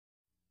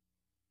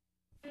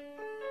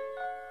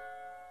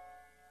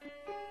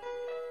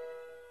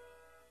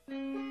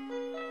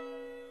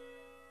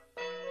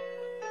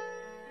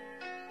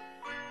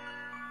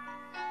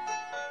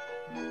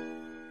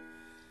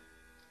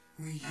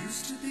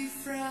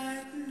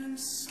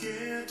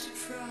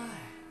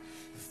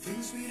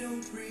things we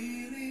don't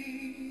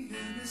really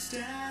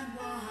understand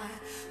why.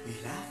 We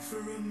laugh for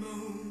a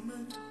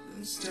moment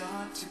and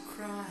start to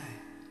cry.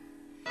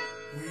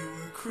 We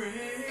were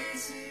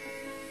crazy.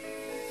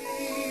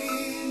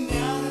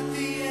 Now that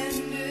the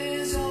end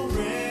is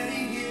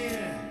already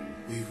here,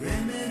 we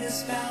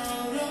reminisce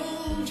about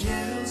old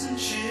yells and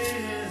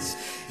cheers,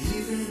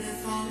 even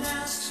if our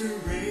last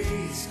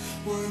hurrays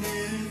were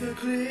never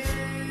clear.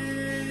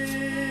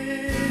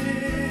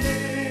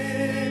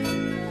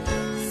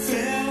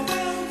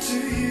 Farewell to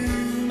you,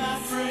 my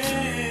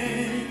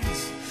friends.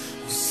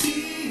 We'll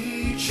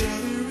see each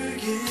other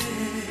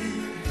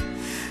again.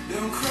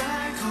 Don't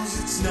cry, 'cause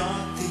it's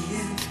not the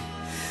end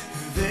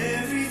of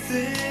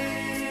everything.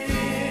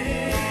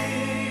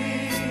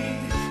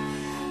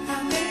 I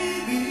may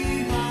be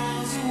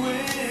miles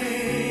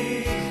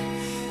away,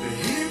 but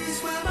here's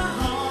where my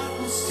heart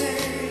will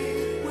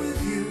stay with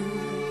you,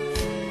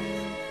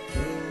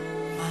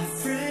 my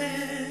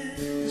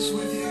friends,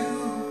 with you.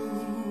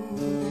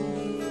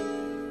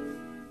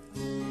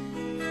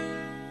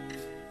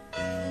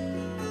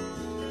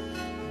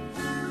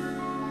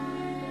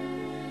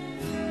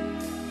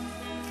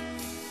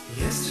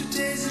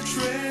 Yesterday's a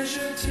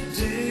treasure,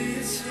 today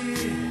is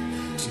here.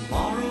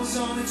 Tomorrow's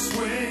on its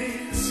way,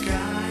 the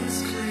sky is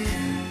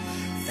clear.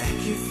 Thank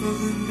you for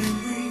the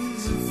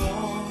memories of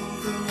all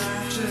the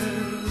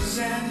laughters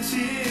and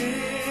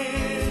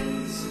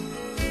tears.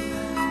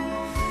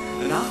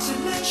 Not to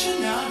mention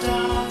our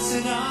doubts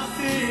and our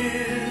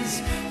fears,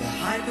 the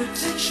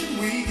hypertension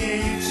we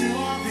gave to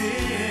our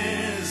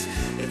peers.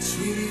 It's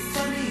really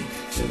funny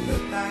to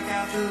look back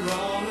after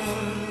all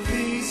of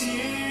these years.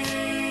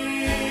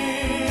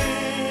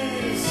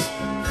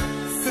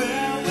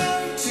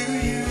 Farewell to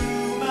you,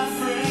 my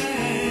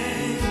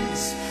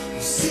friends.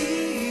 We'll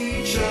see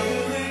each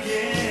other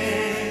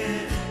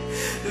again.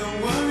 Don't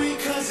worry,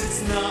 'cause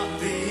it's not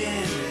the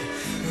end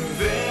of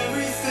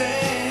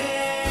everything.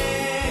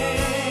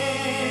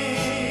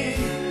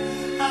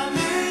 I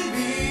may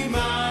be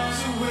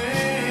miles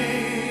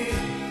away,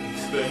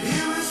 but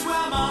here is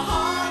where my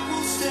heart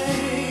will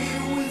stay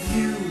with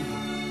you,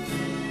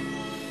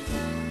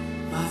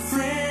 my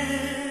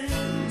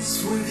friends,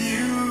 with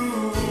you.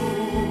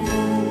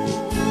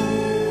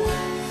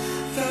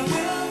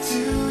 Farewell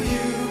to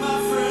you, my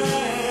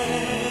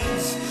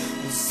friends.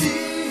 We'll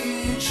see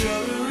each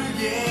other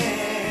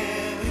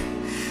again.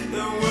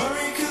 Don't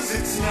worry, 'cause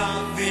it's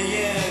not the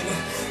end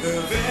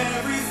of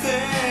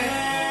everything.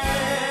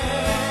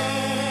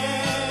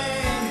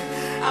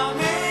 I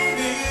may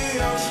be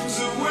oceans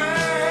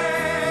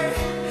away,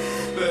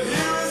 but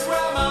here is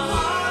where my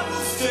heart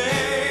will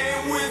stay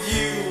with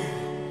you,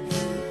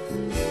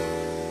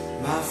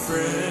 my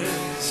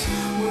friends,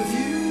 with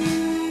you,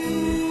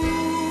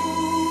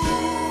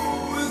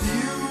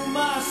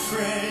 my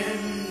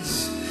friends,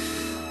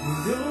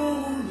 with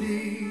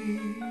only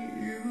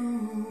you.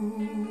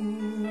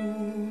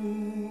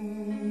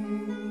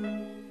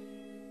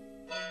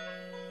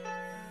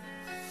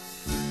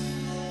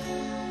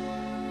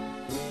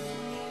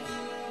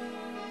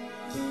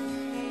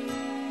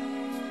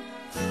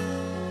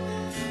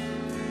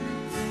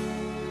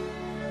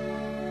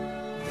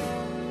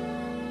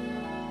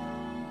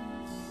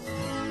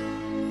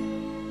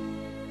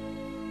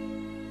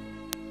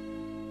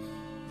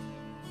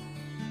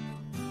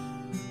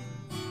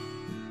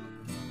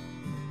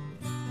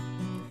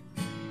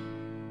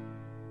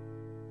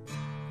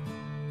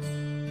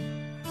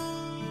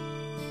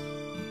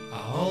 I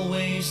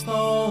always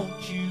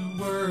thought you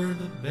were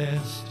the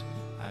best.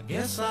 I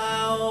guess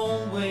I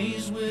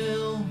always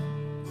will.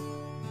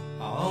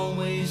 I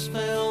always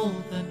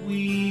felt that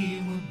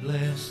we were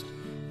blessed,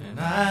 and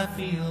I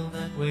feel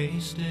that way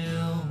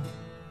still.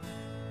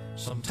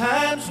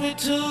 Sometimes we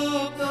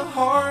took the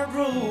hard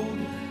road,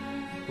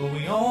 but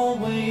we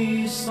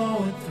always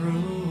saw it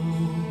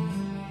through.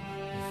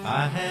 If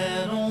I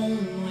had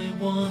only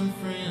one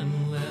friend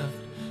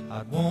left,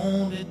 I'd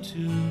want it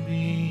to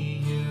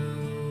be you.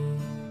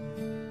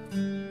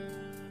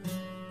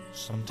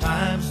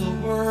 Sometimes the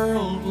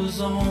world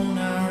was on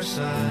our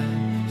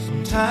side,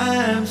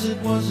 sometimes it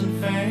wasn't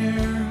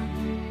fair.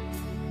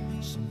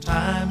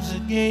 Sometimes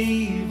it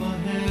gave a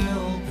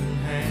helping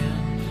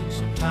hand,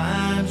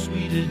 sometimes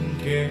we didn't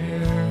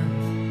care.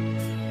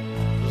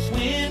 'Cause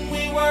when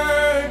we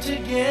were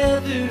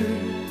together,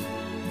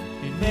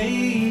 it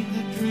made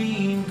the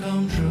dream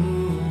come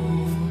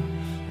true.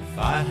 If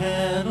I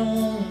had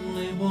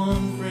only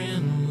one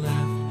friend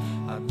left,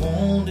 I'd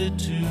want it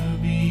to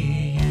be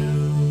you.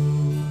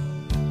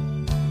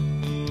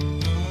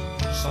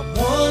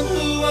 Someone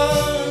who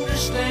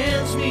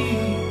understands me,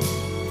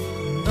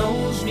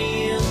 knows me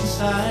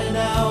inside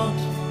out,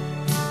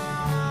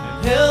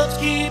 and helps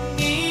keep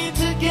me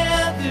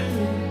together,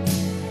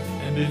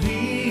 and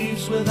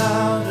believes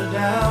without a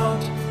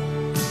doubt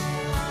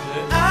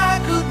that I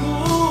could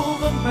move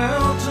a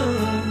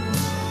mountain.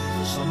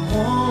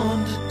 Someone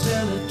to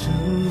tell it to.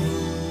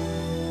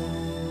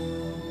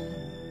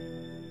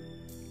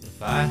 If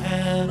I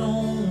had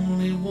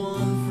only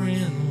one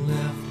friend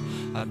left,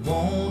 I'd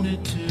want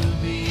it to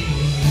be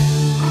you.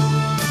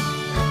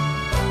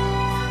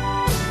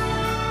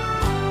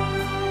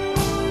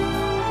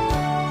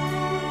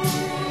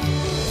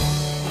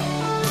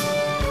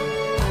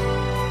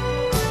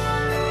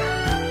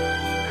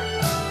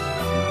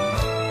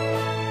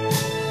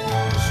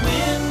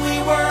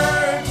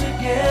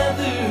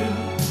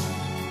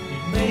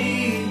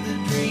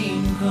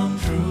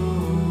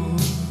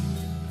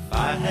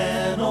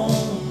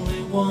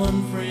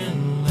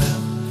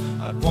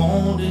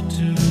 wanted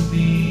to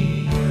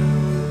be you.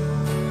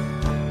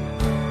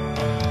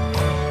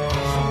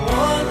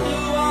 Someone who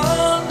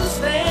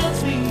understands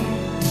me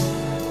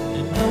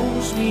and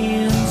knows me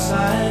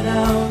inside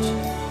out,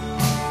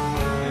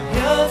 and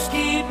helps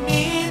keep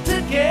me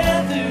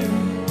together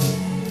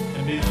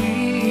and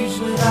believes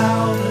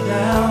without a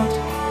doubt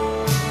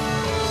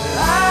that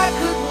I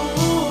could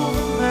move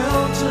a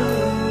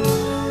mountain.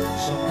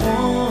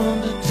 Someone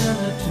to tell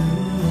it to.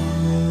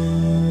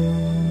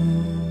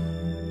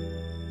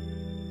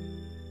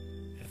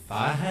 If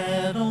I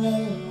had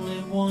only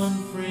one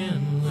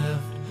friend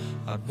left,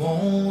 I'd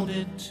want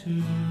it to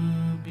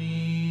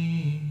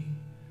be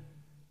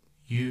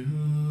you.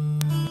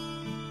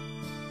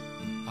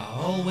 I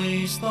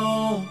always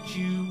thought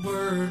you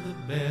were the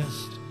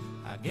best.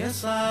 I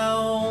guess I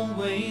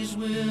always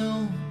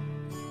will.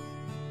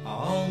 I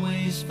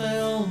always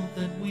felt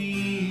that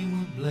we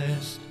were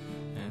blessed,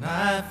 and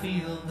I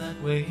feel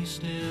that way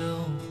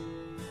still.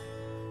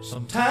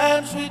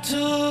 Sometimes we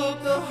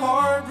took the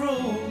hard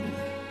road,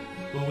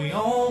 but we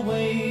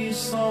always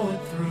saw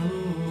it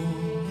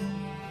through.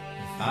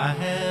 If I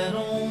had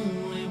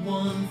only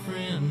one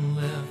friend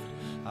left,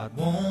 I'd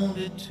want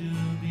it to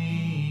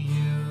be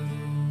you.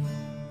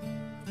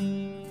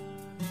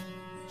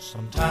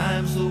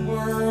 Sometimes the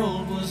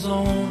world was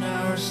on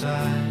our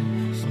side,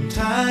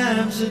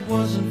 sometimes it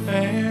wasn't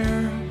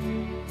fair,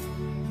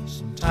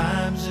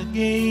 sometimes it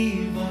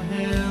gave a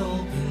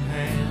helping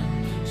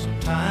hand,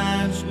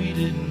 sometimes we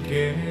didn't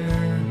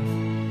care.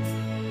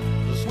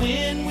 'Cause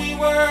when we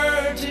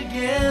were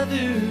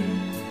together,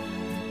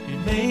 it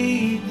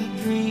made the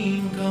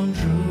dream come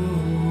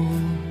true.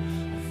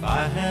 If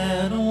I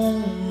had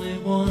only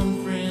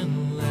one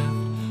friend left,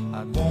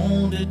 I'd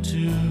want it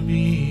to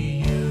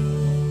be you.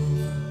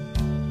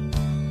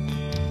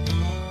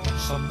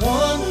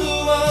 Someone who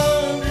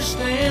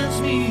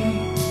understands me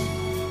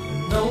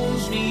and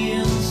knows me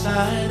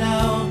inside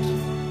out,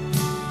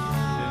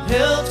 and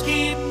helps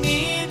keep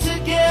me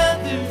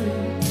together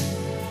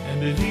and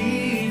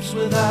believes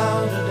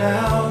without a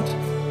doubt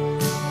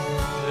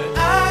that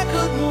I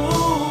could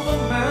move a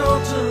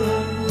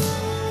mountain.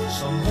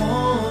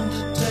 Someone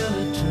to tell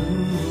it to.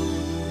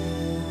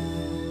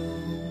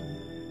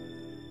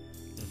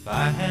 If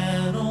I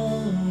had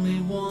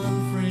only one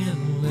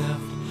friend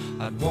left,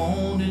 I'd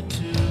want it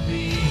to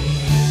be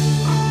you.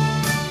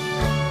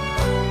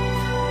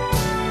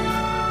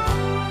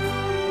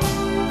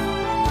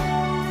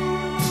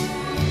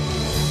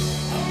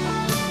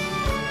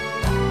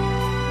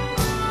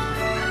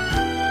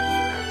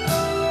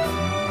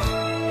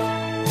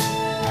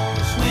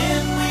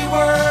 When we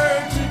were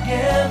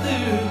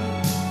together,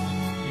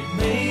 it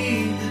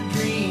made the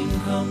dream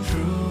come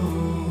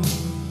true.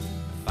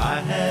 If I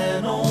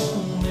had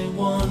only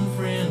one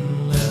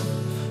friend left,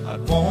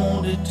 I'd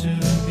want it to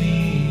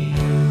be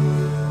you.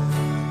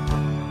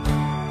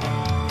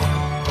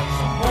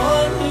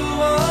 Someone who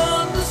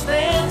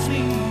understands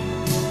me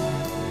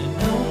and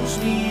knows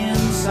me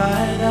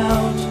inside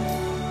out,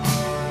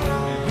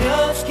 and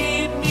helps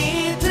keep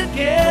me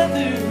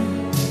together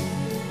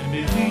and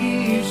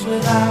believes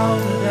without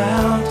a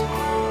doubt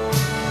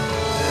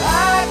that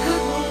I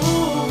could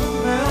move a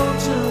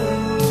mountain.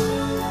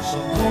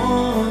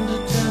 Someone to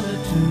tell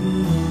it to.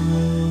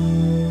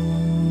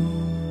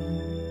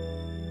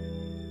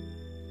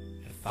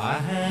 If I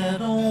had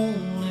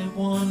only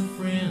one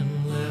friend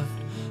left,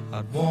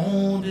 I'd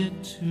want it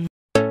to.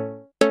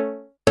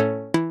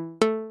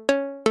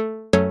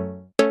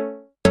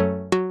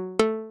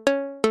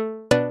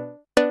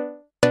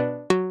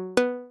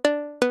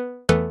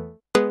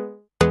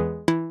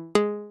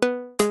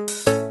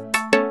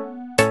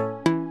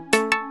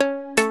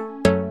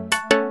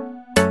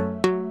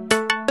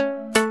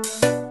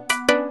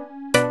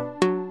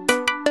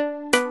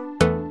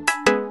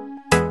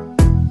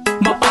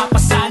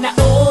 Mapapasana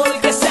all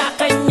ka sa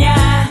kanya,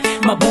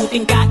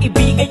 mabuting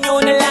kaibigan nyo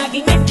na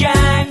laging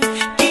nandyan.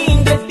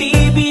 Kindred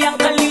TV ang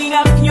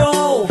kalingap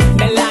nyo,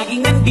 na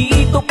laging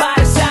nandito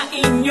para sa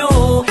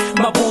inyo.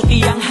 Mabuti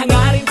ang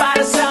hangarin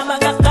para sa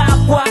mga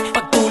kapwa,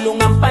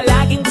 pagtulungan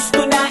palaging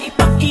gusto na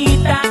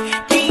ipakita.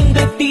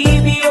 Kindred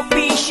TV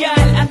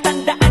official, ang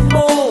tandaan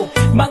mo,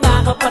 mga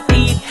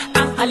kapatid,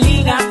 ang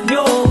kalingap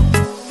nyo.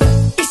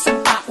 Isang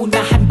tao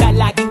na handa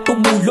laging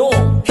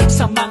tumulong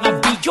sa mga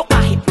video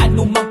kahit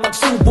anumang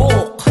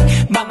pagsubok.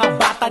 Mga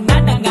bata na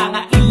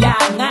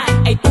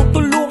nangangailangan ay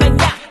tutulungan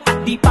niya at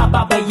di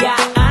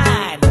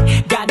pababayaan.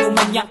 Gano'n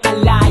man niyang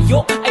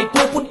kalayo ay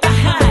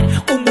pupuntahan,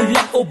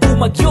 umulan o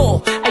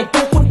bumagyo ay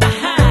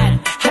pupuntahan.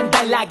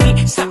 Handa lagi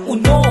sa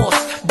unos,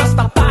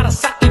 basta para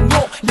sa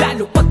inyo,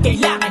 lalo pag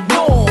kailangan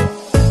nyo.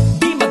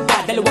 Di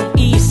magdadalawang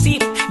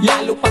isip,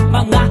 lalo pag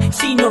mga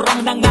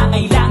sinurang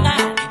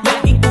nangangailangan.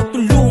 Laging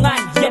tutulungan,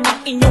 yan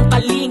ang inyong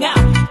kalingap.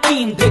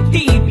 Kindred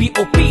TV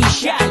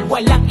official,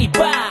 walang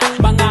iba.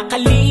 Mga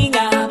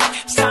kalingap,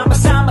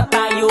 sama-sama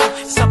tayo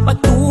sa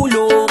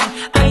pagtulong,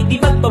 ay di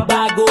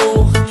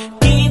magbabago.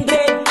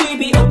 Kindred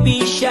TV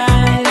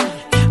official,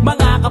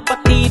 mga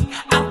kapatid,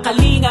 ang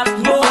kalingap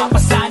nyo.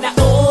 Pasana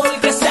all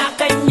ka sa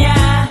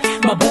kanya,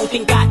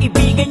 mabuting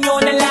kaibigan nyo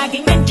na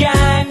laging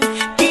nandyan.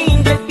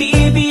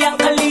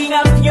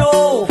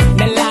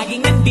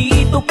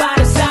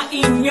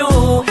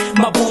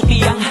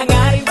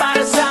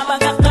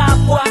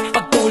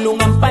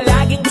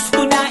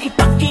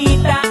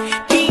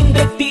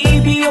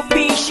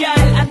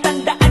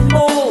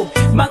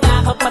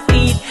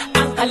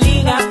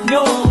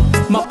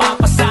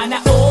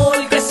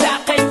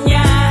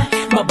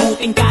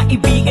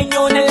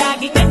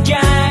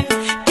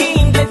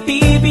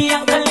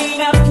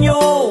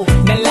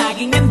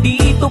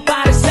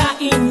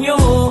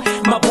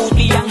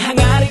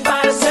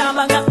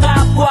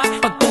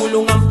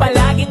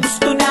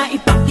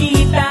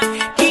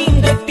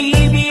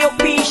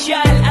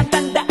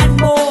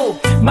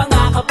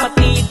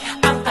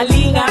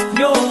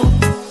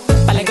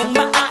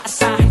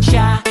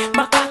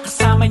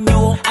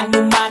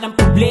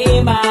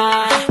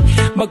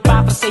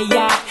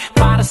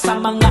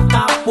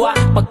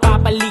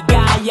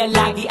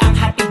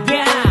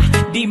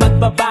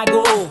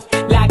 mabago.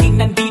 Laging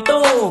nandito,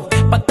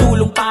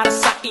 pagtulong para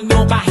sa inyo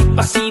kahit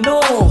pa sino.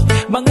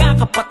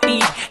 Mga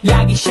kapatid,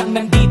 lagi siyang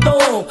nandito.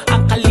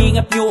 Ang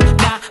kalingap nyo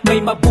na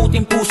may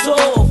mabuting puso.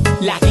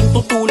 Laging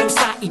tutulong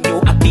sa inyo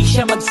at di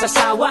siya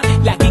magsasawa.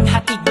 Laging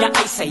hatid niya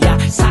ay saya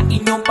sa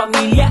inyong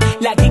pamilya.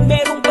 Laging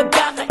merong